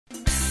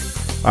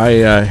I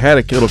had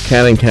a little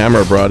Canon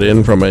camera brought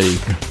in from a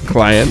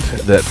client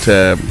that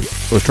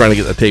was trying to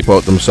get the tape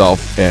out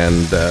themselves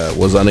and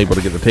was unable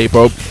to get the tape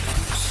out.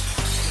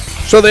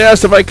 So they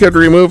asked if I could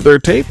remove their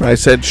tape, and I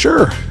said,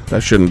 sure,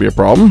 that shouldn't be a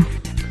problem.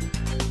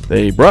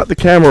 They brought the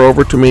camera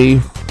over to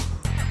me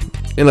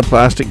in a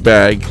plastic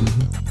bag,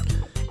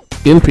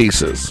 in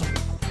pieces.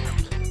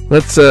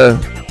 Let's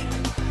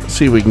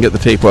see if we can get the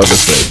tape out of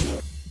this thing.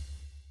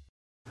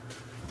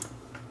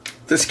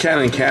 This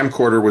Canon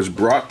camcorder was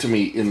brought to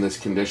me in this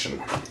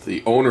condition.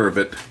 The owner of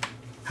it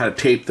had a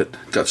tape that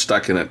got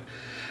stuck in it,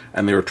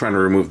 and they were trying to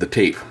remove the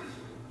tape.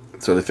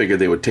 So they figured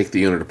they would take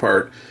the unit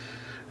apart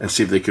and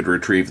see if they could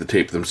retrieve the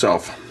tape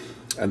themselves,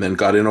 and then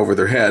got in over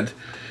their head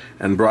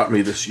and brought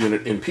me this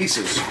unit in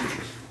pieces,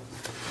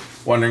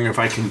 wondering if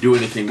I can do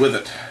anything with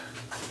it.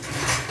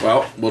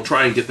 Well, we'll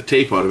try and get the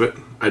tape out of it.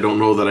 I don't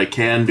know that I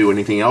can do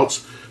anything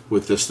else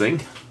with this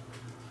thing,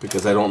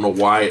 because I don't know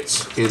why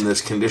it's in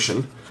this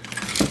condition.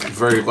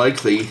 Very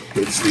likely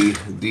it's the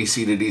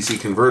DC to DC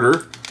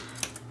converter,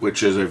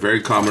 which is a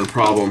very common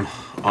problem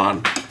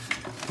on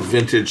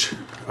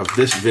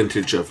this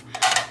vintage of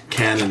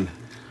Canon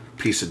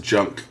piece of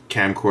junk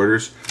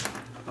camcorders.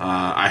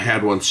 I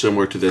had one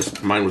similar to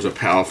this. Mine was a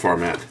PAL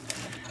format,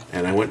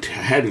 and I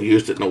hadn't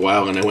used it in a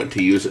while, and I went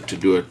to use it to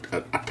do a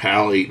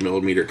PAL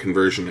 8mm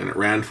conversion, and it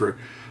ran for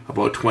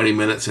about 20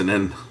 minutes, and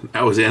then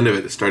that was the end of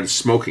it. It started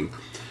smoking,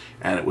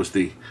 and it was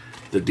the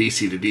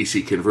DC to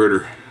DC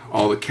converter.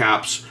 All the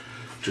caps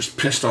just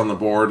pissed on the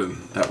board, and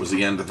that was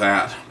the end of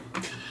that.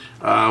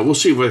 We'll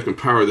see if I can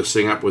power this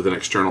thing up with an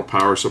external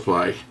power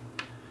supply.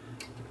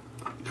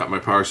 Got my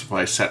power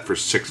supply set for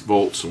 6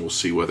 volts, and we'll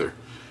see whether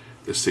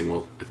this thing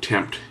will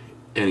attempt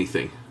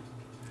anything,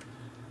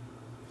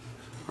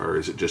 or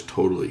is it just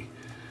totally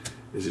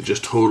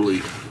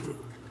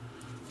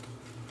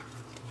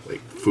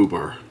like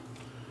foobar.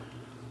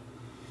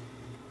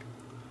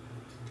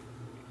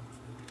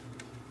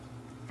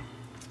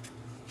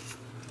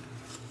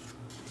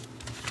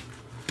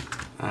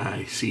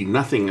 I see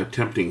nothing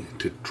attempting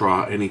to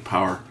draw any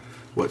power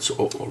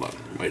whatsoever. Oh, hold on.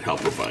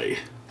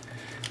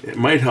 It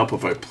might help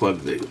if I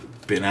plug the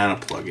banana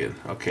plug in.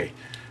 Okay,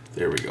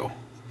 there we go.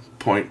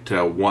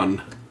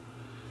 0.1.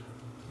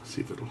 Let's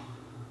see if it'll.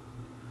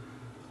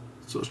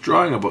 So it's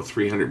drawing about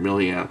 300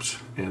 milliamps,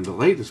 and the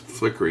light is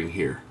flickering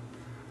here.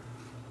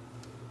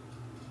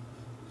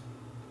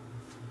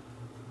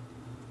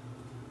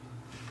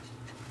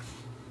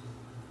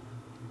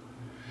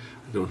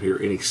 I don't hear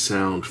any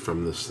sound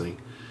from this thing.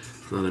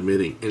 Not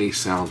emitting any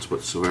sounds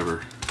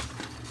whatsoever,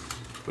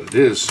 but it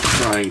is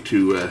trying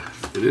to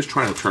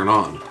turn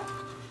on.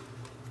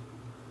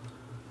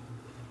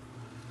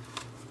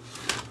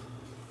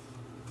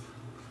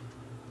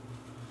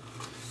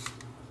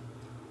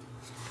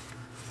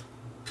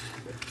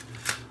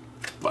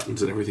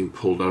 Buttons and everything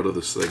pulled out of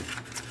this thing.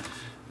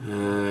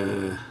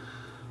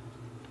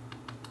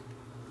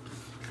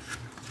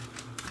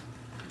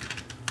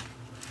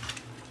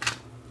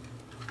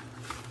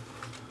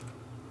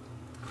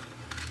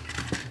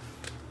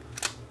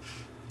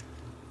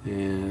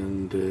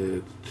 And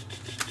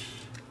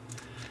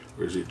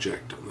where's the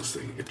eject on this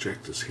thing?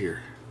 Eject is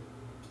here.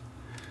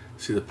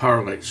 See, the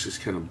power light's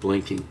just kind of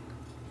blinking,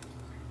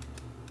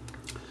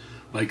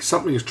 like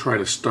something is trying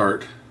to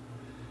start,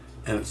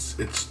 and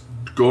it's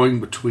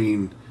going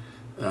between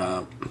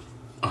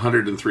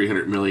 100 and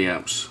 300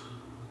 milliamps,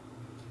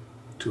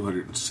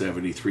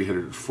 270,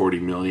 340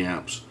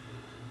 milliamps.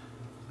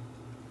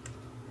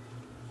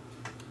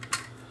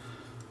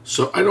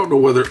 So I don't know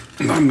whether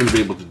I'm going to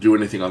be able to do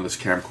anything on this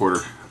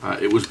camcorder.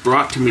 It was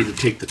brought to me to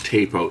take the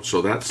tape out,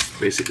 so that's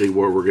basically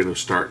where we're going to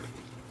start.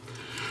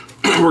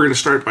 We're going to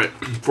start by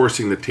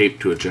forcing the tape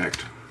to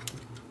eject.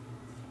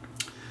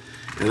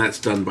 And that's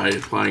done by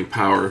applying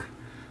power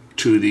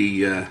to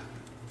the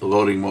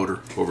loading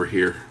motor over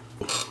here.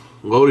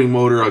 Loading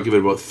motor, I'll give it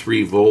about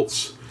 3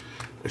 volts.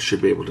 I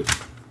should be able to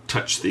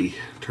touch the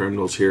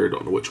terminals here. I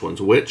don't know which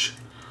one's which.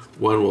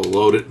 One will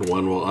load it and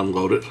one will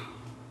unload it.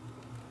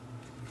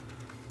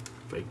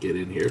 If I get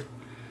in here,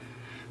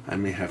 I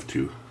may have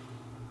to.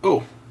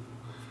 Oh,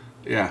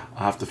 yeah,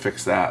 I'll have to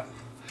fix that.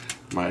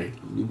 My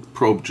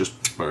probe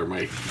or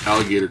my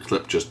alligator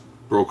clip just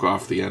broke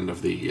off the end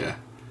of the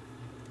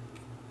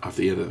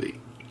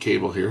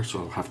cable here, so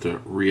I'll have to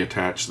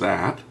reattach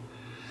that.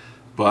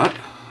 But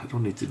I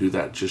don't need to do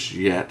that just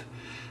yet.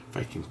 If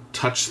I can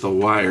touch the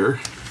wire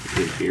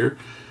in here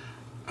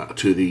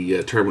to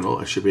the terminal,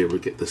 I should be able to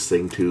get this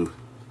thing to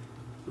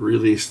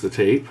release the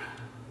tape.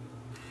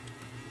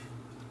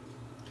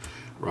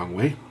 Wrong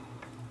way.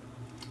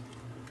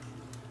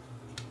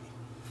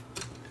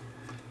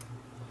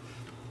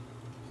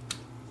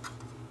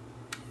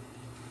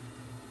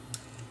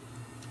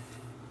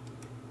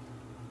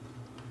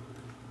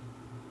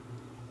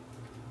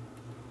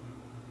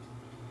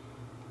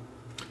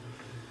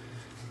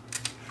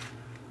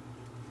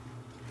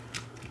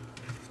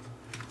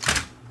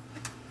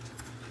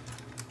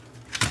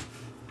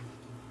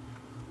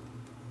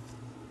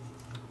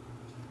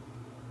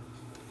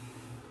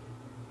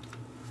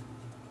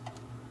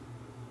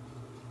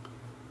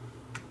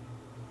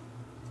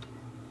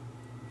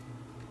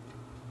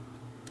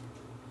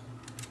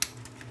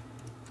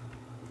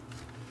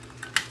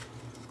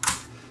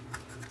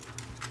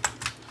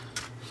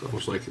 It's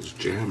almost like it's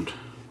jammed.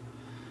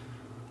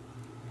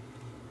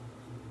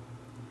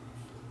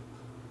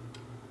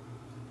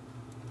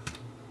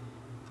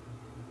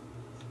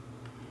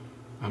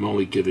 I'm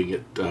only giving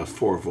it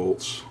 4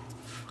 volts.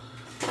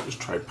 Just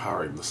try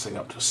powering this thing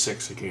up to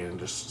 6 again,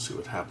 just to see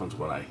what happens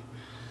when I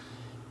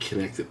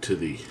connect it to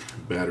the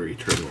battery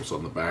terminals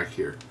on the back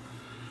here.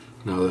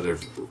 Now that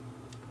I've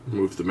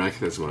moved the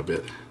mechanism a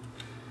bit.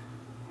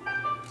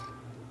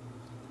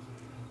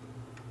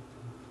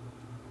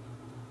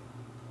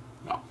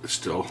 No, it's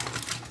still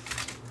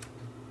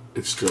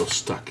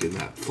stuck in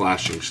that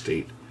flashing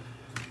state.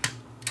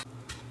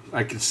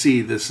 I can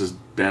see this is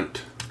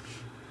bent.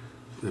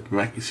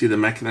 You see the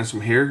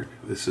mechanism here?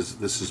 This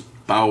is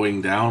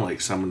bowing down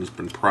like someone has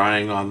been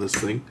prying on this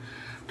thing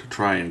to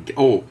try and get,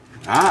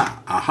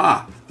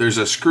 aha! There's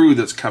a screw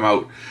that's come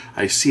out.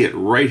 I see it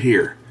right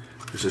here.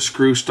 There's a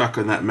screw stuck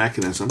on that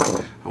mechanism.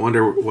 I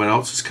wonder what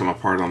else has come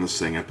apart on this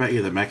thing. I bet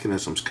you the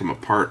mechanism's come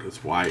apart.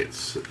 That's why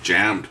it's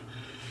jammed.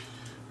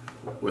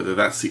 Whether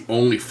that's the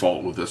only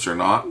fault with this or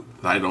not,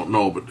 I don't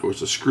know, but there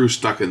was a screw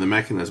stuck in the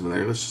mechanism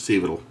there. Let's see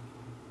if it'll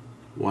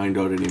wind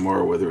out anymore,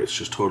 or whether it's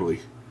just totally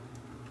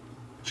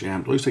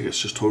jammed. Looks like it's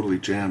just totally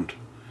jammed.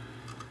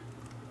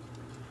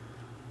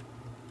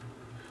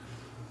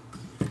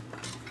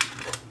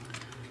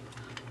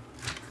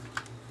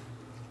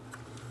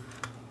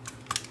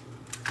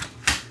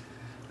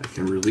 I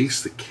can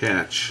release the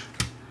catch.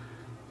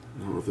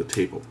 I don't know if the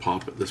tape will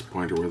pop at this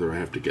point or whether I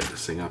have to get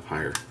this thing up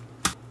higher.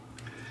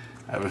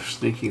 I have a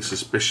sneaking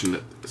suspicion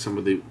that some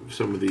of the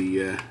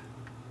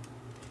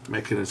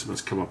mechanism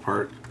has come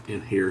apart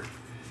in here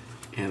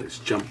and it's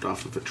jumped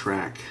off of a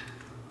track,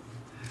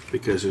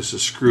 because there's a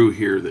screw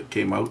here that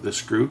came out, this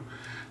screw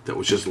that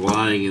was just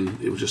lying in,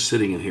 it was just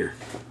sitting in here.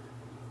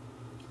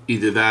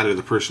 Either that or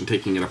the person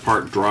taking it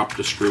apart dropped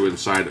a screw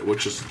inside it,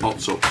 which is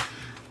also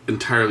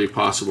entirely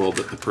possible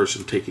that the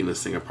person taking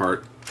this thing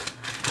apart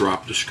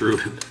dropped a screw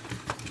in.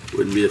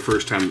 Wouldn't be the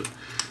first time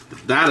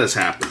that has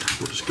happened.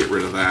 We'll just get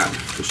rid of that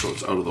just so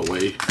it's out of the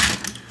way.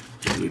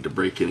 Don't need to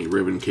break any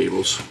ribbon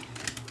cables.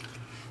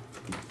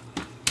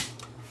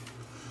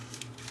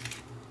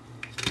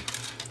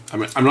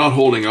 I'm not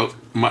holding out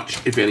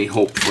much, if any,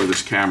 hope for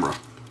this camera.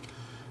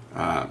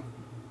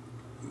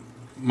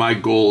 My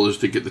goal is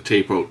to get the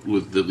tape out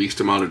with the least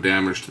amount of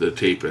damage to the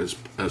tape as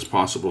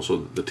possible, so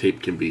that the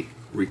tape can be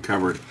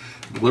recovered.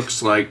 It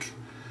looks like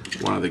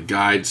one of the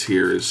guides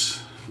here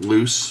is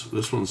loose.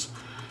 This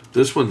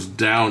one's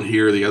down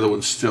here. The other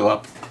one's still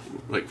up,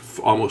 like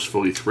almost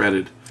fully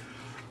threaded.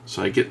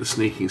 So I get the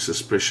sneaking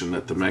suspicion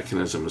that the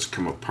mechanism has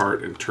come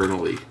apart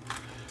internally,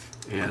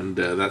 and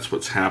that's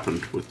what's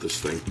happened with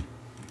this thing.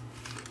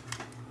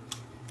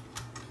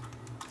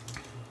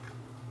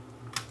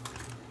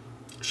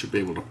 Should be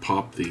able to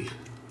pop the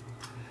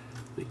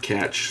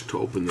catch to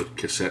open the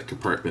cassette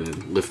compartment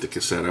and lift the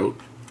cassette out.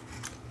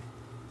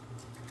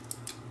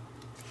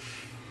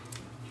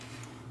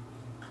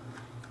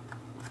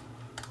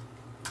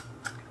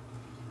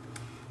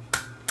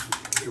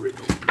 There we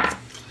go.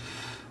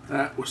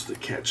 That was the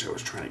catch I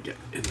was trying to get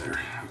in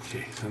there.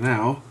 Okay, so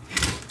now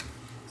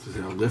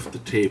I'll lift the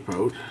tape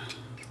out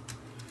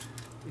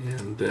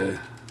and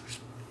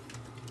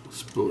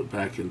spool it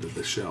back into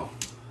the shell.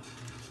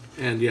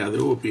 And yeah,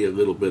 there will be a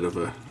little bit of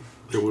a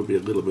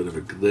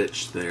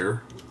glitch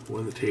there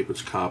when the tape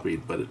is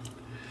copied, but it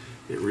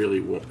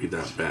really won't be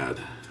that bad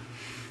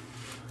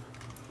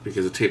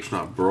because the tape's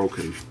not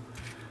broken.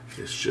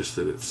 It's just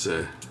that it's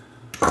got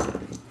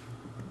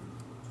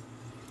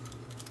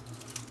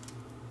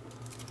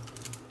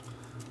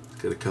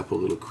a couple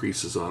little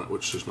creases on it,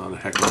 which there's not a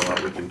heck of a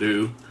lot we can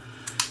do,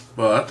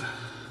 but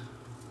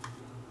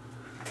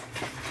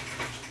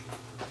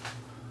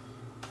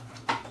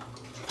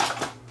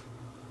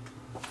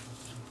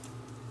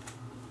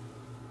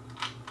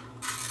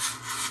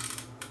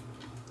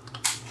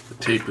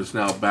tape is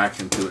now back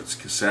into its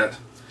cassette,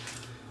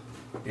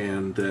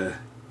 and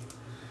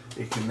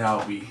it can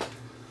now be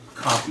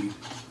copied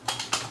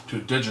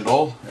to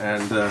digital,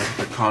 and the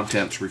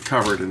contents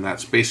recovered. And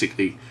that's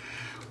basically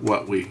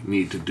what we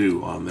need to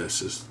do on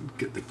this, is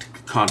get the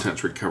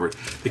contents recovered.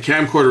 The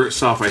camcorder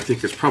itself, I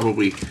think, is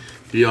probably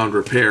beyond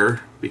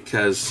repair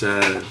because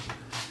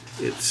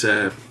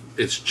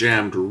it's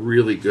jammed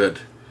really good.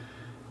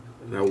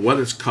 Now what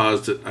has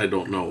caused it, I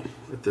don't know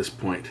at this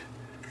point.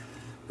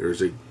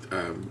 There's a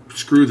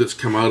screw that's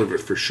come out of it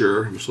for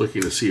sure. I'm just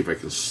looking to see if I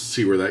can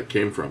see where that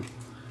came from.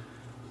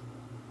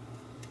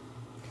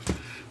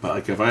 But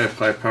like if I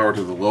apply power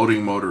to the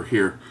loading motor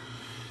here,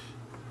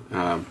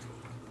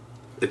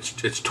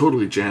 it's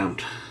totally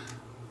jammed.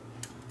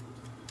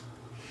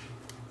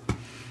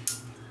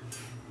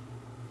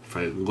 If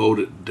I load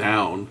it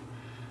down,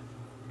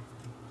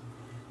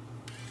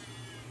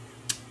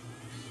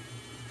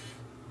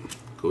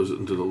 goes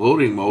into the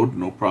loading mode,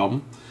 no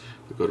problem.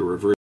 I go to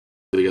reverse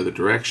the other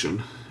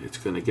direction, it's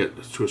going to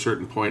get to a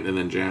certain point and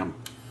then jam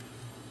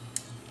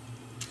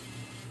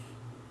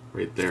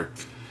right there.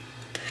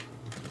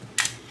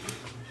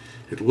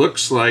 It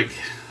looks like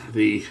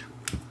this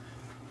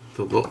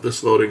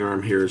loading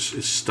arm here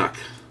is stuck.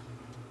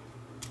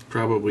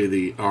 Probably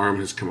the arm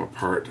has come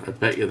apart. I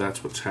bet you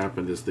that's what's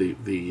happened, is the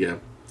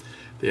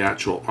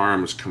actual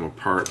arm has come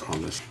apart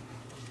on this.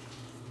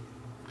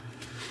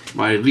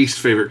 My least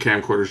favorite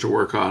camcorders to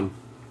work on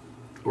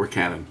were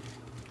Canon.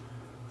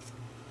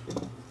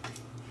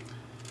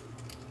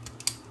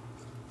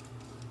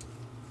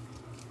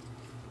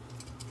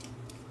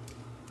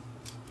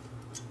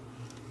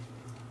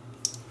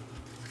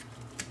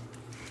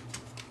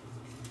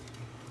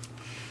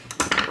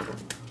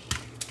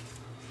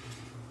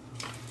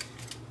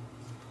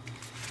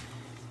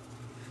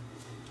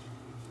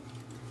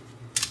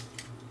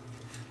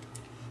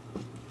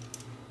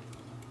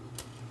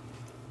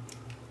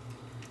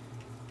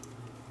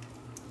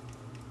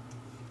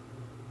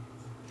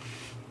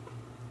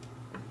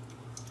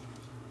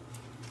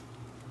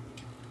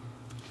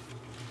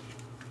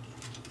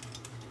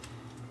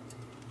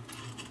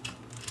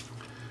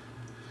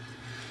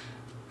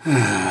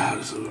 How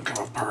does it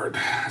come apart?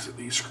 Is it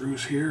these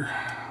screws here?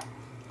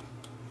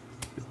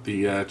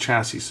 The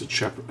chassis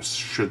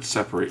should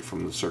separate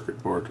from the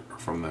circuit board,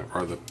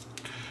 or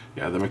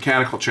the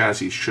mechanical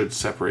chassis should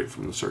separate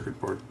from the circuit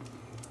board.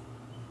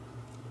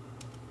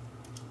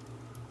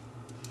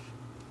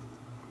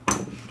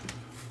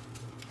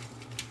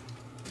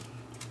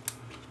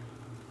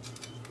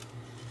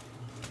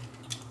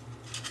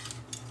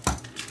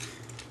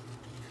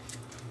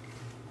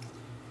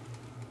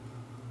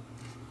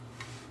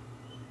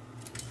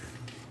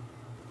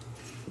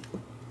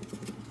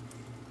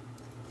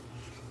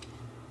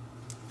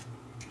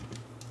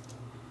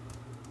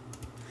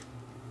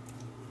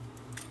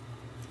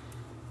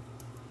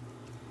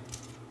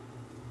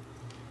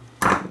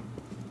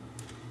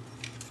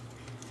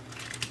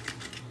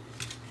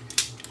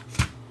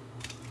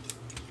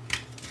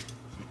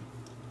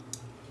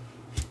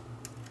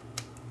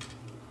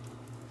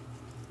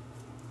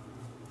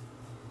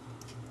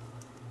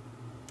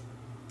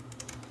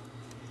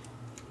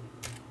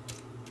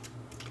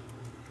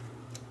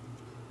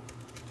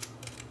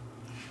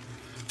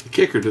 The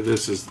kicker to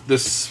this is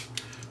this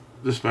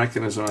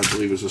mechanism, I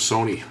believe, is a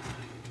Sony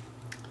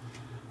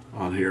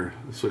on here.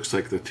 This looks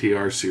like the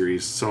TR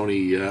series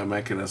Sony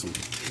mechanism,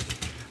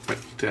 but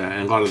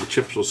and a lot of the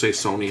chips will say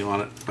Sony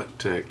on it,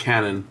 but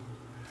Canon,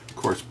 of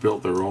course,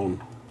 built their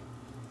own.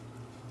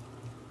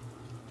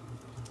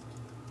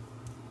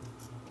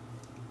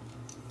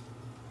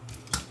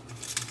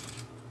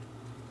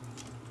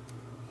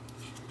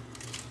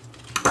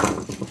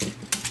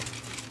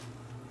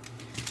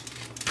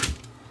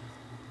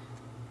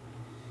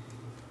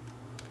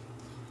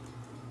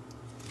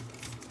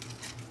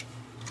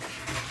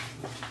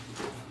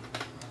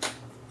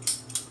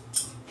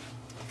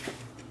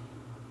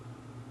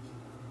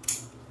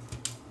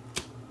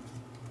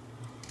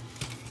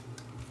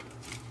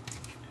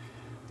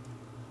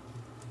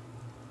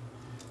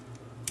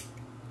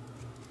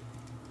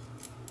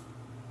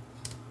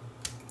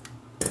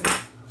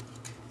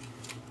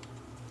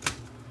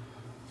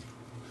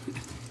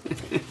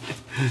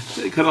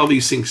 They got all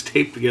these things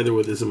taped together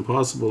with this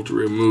impossible to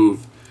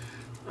remove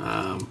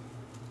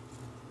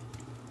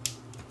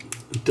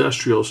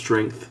industrial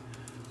strength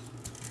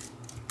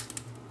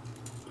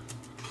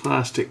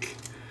plastic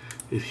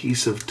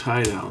adhesive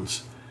tie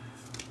downs.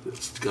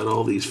 It's got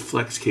all these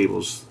flex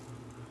cables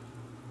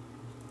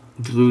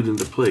glued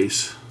into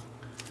place,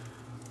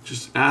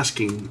 just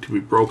asking to be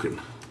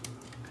broken.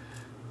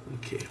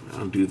 Okay,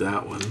 I'll undo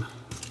that one.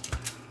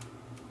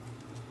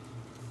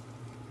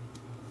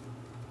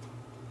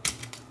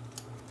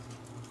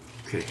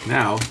 Okay,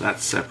 now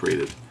that's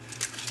separated.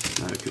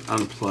 Now I can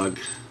unplug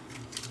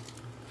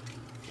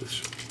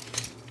this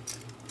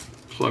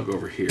plug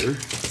over here.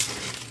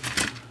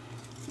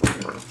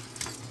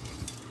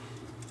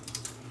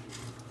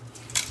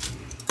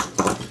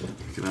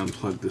 I can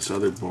unplug this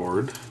other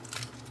board.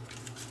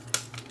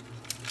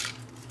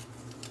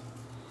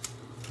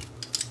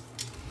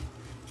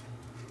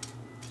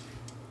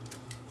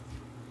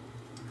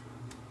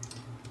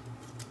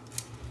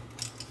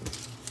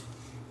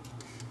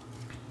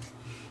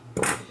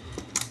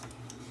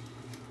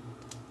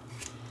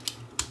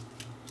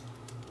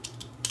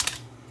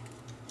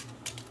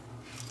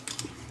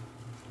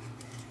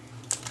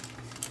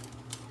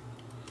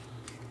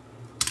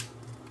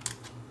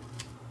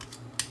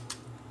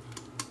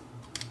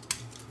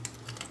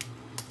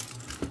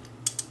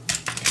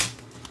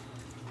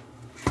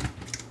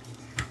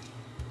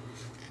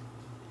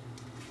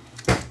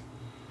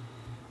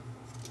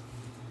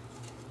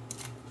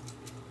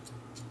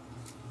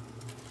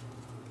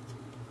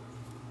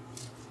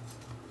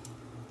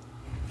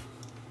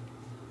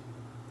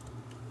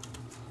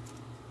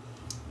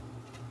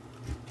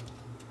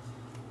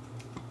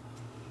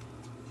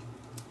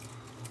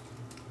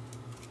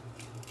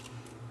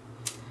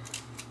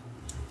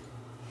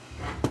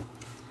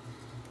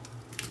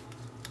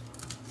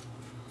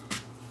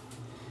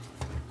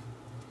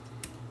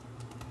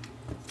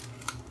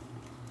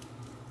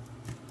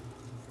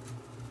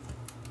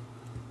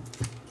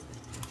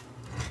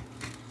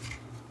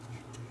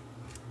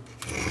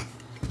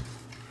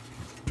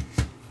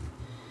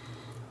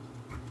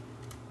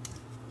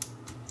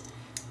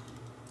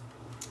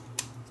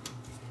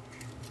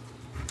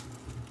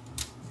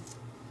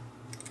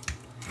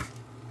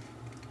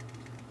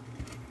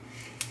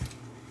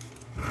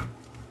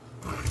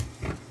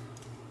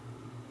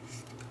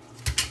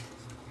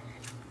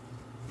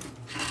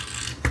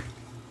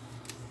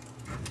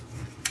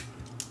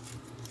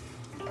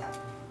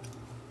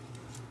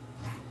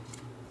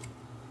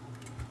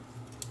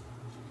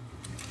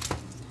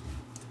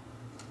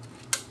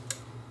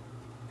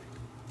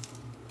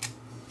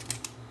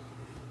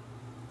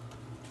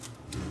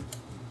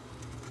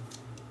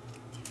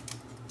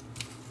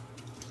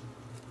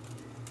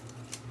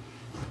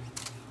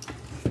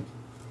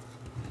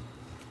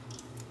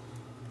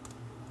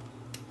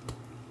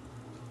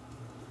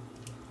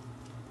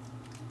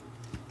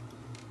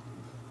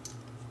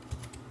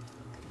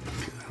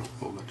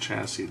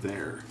 chassis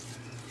there.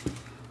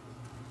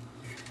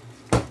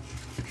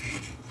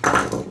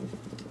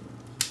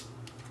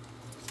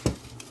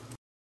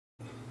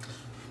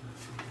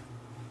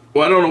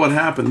 Well, I don't know what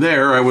happened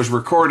there. I was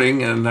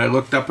recording and I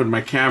looked up and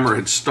my camera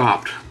had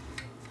stopped.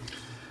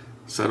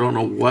 So I don't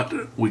know what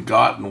we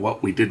got and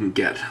what we didn't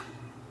get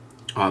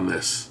on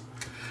this.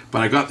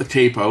 But I got the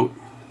tape out.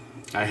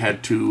 I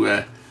had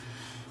to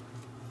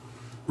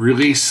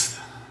release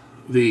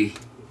the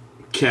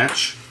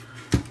catch.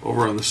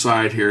 Over on the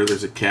side here,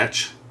 there's a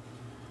catch.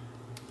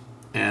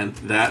 And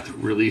that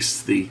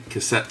released the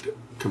cassette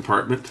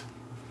compartment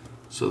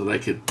so that I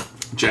could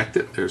eject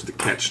it. There's the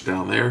catch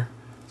down there.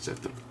 So I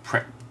have to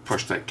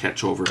push that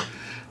catch over.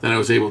 Then I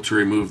was able to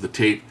remove the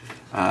tape.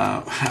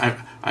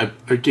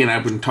 Again,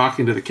 I've been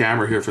talking to the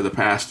camera here for the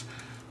past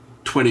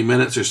 20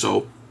 minutes or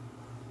so,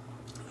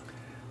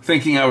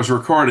 thinking I was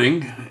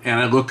recording, and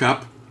I look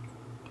up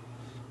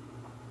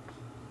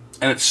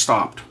and it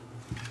stopped.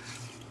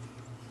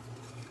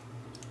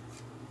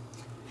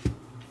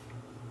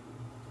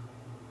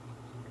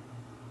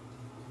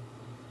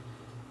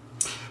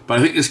 But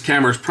I think this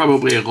camera is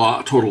probably a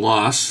total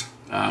loss.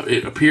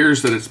 It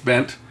appears that it's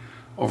bent.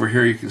 Over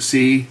here you can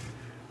see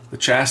the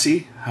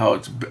chassis,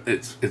 how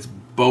it's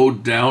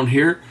bowed down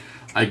here.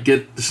 I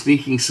get the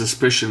sneaking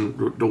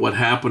suspicion that what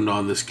happened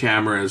on this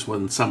camera is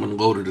when someone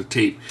loaded a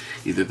tape,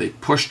 either they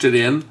pushed it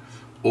in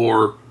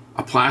or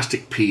a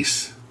plastic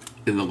piece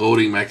in the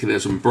loading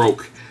mechanism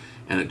broke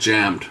and it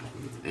jammed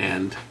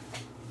and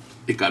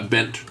it got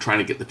bent trying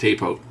to get the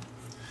tape out.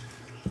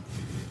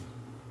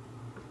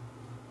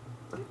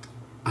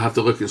 I'll have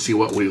to look and see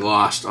what we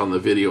lost on the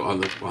video,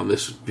 on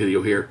this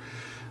video here.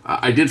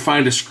 I did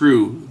find a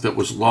screw that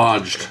was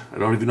lodged. I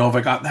don't even know if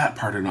I got that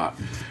part or not.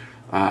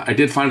 I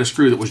did find a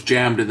screw that was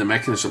jammed in the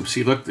mechanism.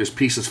 See, look, there's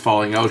pieces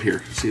falling out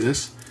here. See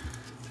this?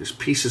 There's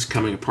pieces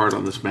coming apart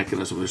on this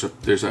mechanism. This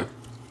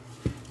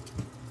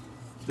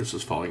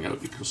is falling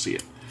out. You can see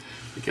it.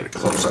 You get a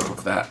close up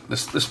of that.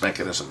 This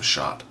mechanism is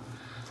shot.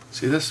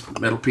 See this?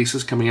 Metal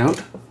pieces coming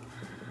out.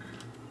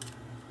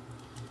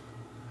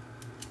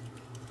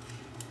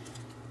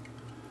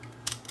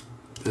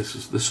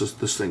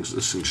 This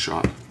thing's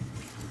shot.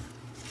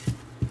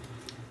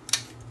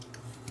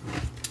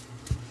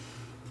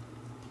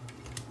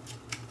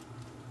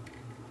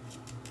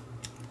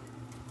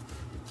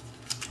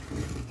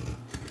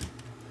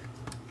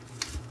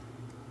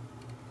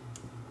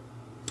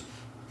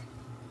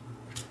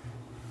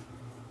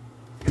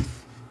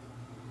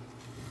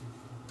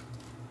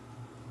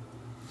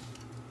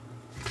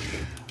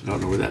 I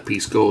don't know where that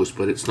piece goes,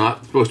 but it's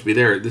not supposed to be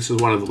there. This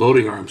is one of the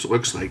loading arms, it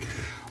looks like,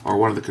 or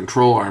one of the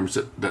control arms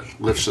that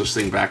lifts this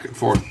thing back and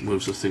forth,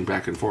 moves this thing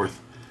back and forth.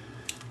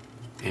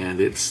 And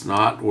it's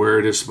not where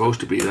it is supposed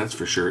to be, that's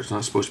for sure. It's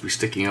not supposed to be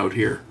sticking out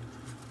here.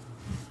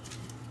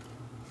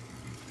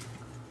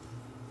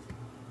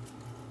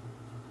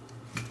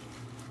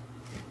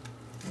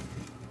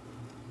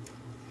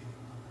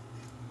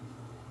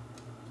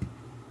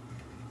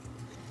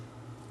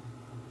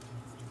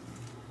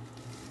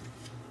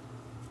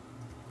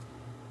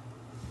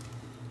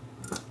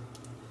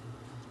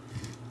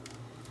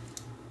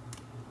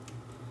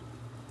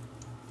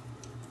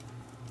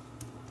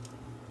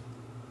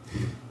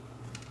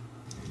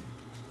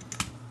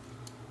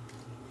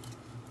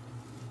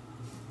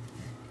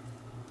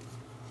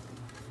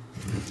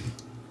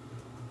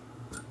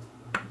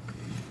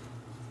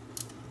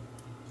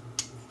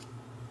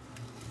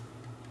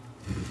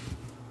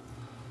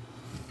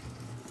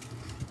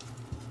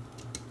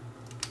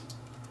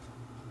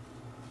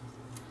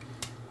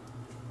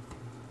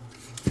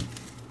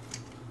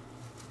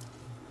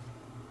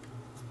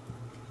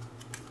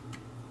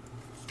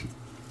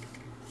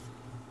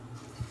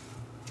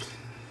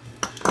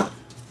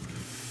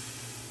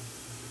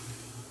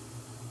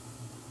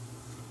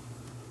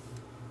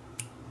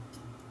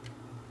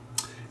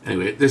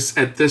 Anyway,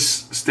 at this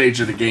stage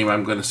of the game,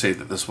 I'm going to say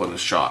that this one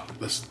is shot.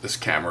 This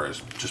camera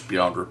is just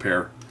beyond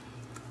repair.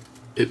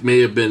 It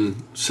may have been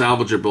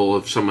salvageable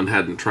if someone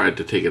hadn't tried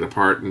to take it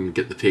apart and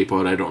get the tape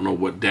out. I don't know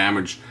what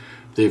damage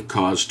they've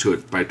caused to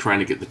it by trying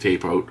to get the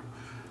tape out.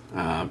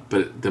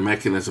 But the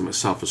mechanism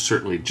itself is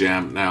certainly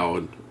jammed now,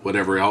 and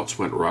whatever else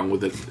went wrong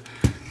with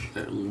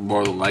it,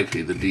 more than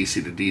likely the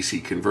DC to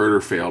DC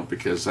converter failed,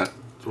 because that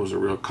was a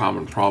real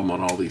common problem on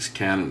all these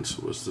Canons,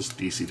 was this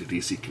DC to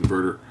DC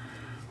converter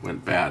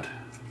went bad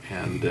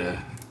and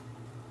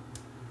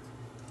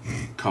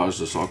caused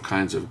us all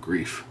kinds of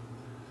grief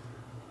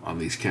on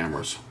these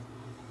cameras.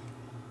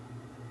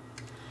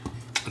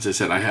 As I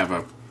said, I have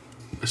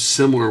a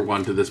similar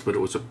one to this, but it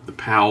was the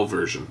PAL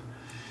version,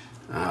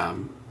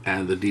 and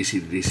the DC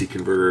to DC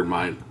converter in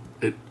mine,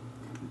 it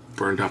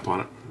burned up on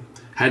it.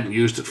 Hadn't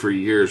used it for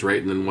years,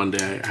 right? And then one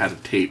day I had a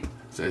tape,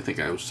 as I think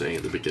I was saying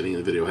at the beginning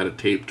of the video, I had a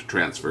tape to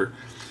transfer,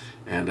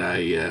 and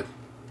I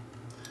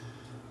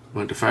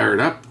went to fire it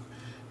up,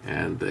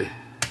 and the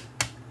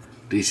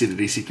DC to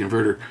DC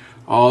converter,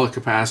 all the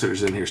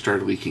capacitors in here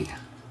started leaking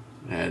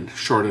and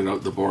shorted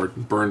out the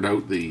board, burned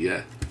out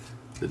the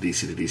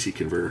DC to DC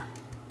converter.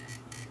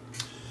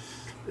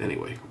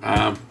 anyway,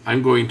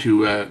 I'm going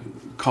to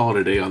call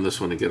it a day on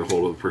this one and get a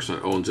hold of the person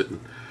that owns it and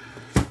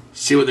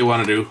see what they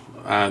want to do.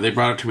 They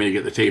brought it to me to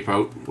get the tape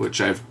out,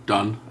 which I've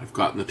done. I've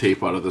gotten the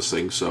tape out of this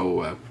thing,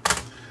 so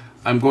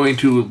I'm going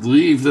to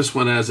leave this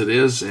one as it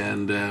is,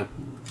 and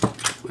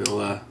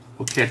we'll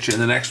catch you in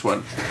the next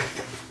one.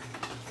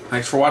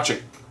 Thanks for watching.